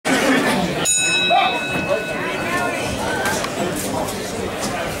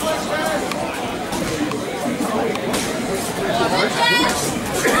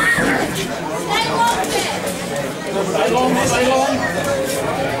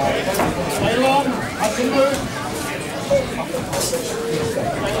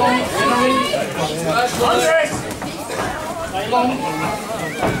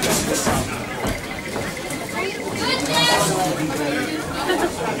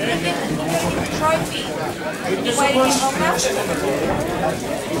Trophy. Waiting on that.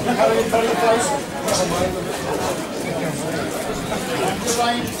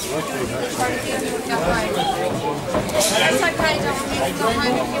 That's okay, don't want me to go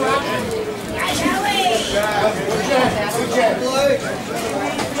home if you want.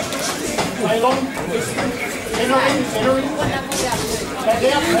 Stay long. Centering. Back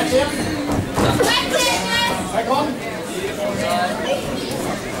down. Back on.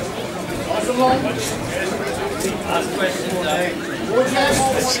 Nice and long. Ask questions, Dave. Good catch.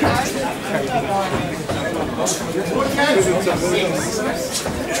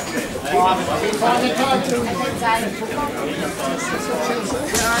 Find the code.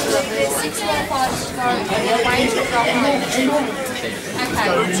 6 more fights to go and they're waiting to go home.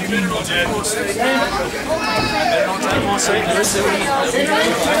 Okay.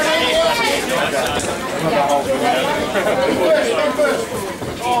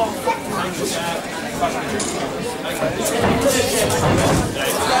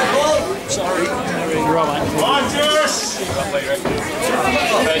 Sorry. You're all right. Come on, Jess!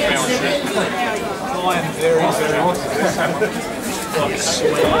 I am very, very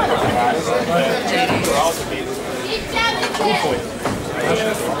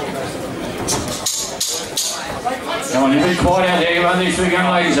Come on, you be quiet out there. You run these two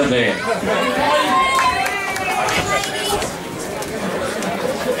young ladies up there.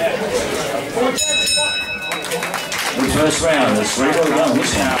 The first round, there's 3 well done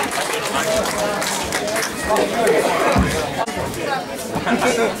this one.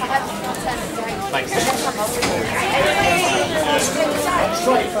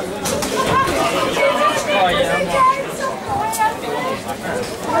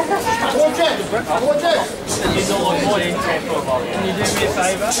 Can you do me a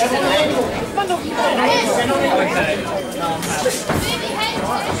favour? Okay.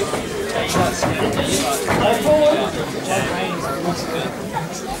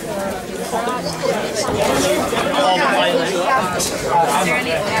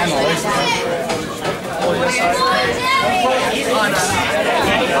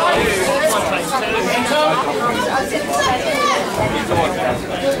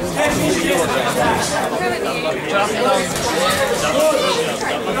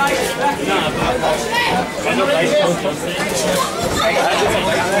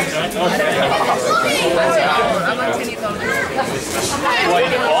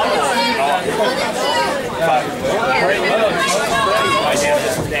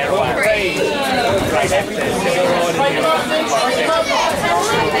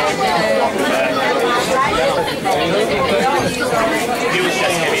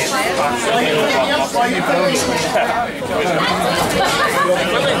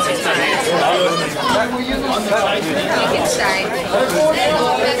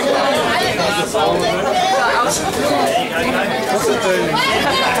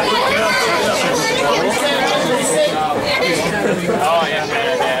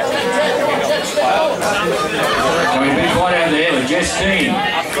 Can we be quiet out there with Jess kean?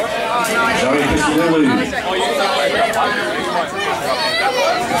 Zoe Christadoulou.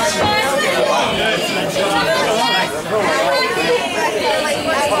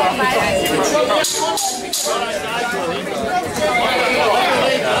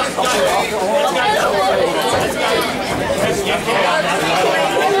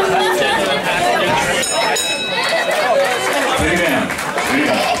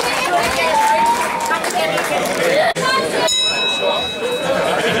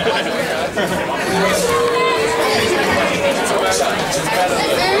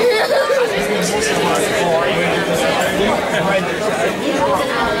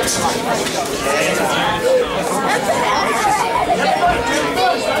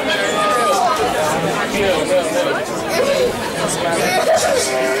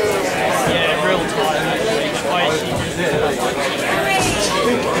 Yeah, real tight.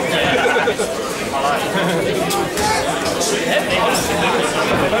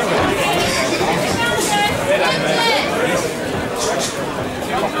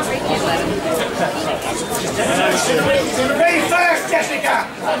 Ready first, Jessica!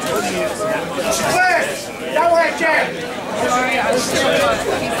 First! Don't let Jen! First,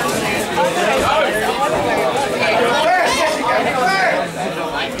 Jessica! First!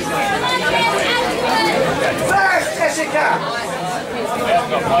 First, Jessica!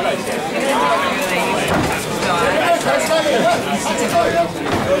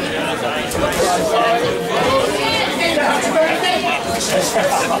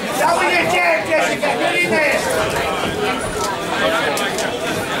 Down with your jab, Jessica. Get in there.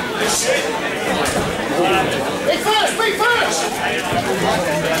 Be first, be first.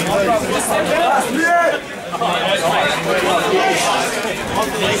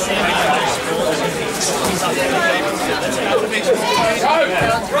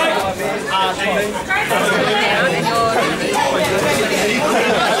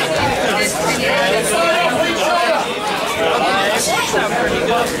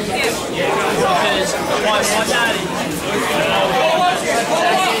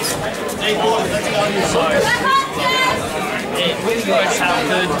 It really works out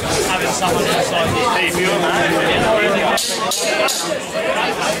good having someone else like this.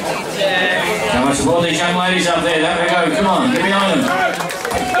 How much support these young ladies up there? There we go. Come on, get behind them.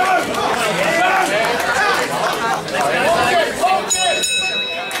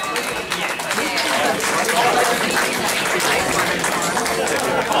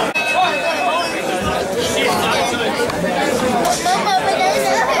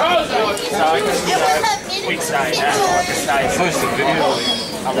 Quick stay now. First the video.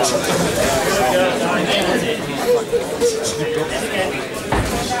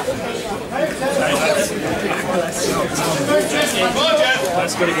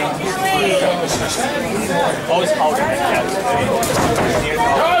 Let's go again. Always holding it down.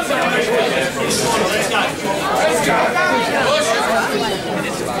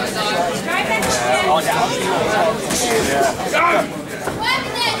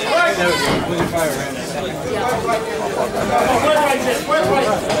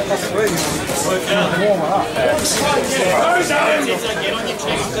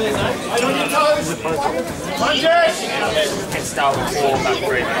 Can start with 4 back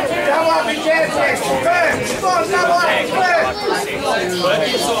 3. Come on, be Jessica. First. Come on, come on.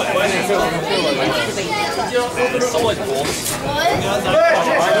 First.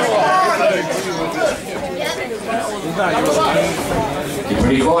 Get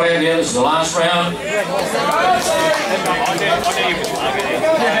pretty quiet out there. This is the last round. Come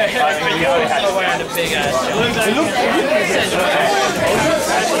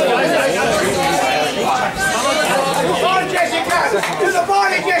on, Jessica. To the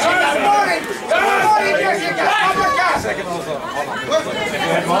body, Jessica. The body. To the body, Jessica. Uppercut.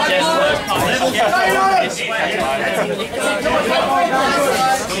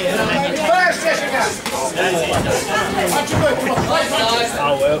 First, Jessica.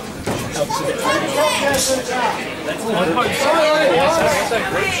 Oh well.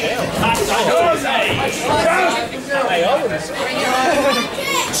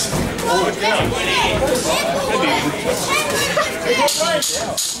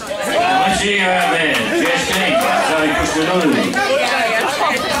 Let's see you out there. Jess, Zoe Christadoulou.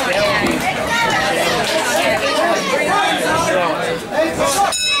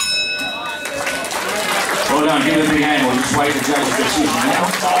 Well done, give it a big hand. We'll just wait for judge's decision now.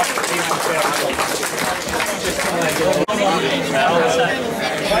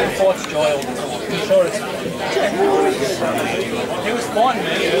 He was fine with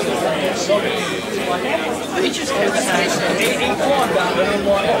me earlier. He just kept saying, he climbed up and I'm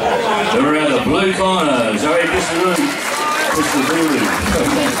like, Around the blue corner, Zoe Christadoulou.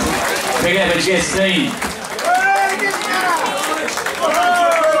 Big out for Jess team.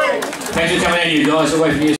 Thanks for coming in, you guys. Away from you.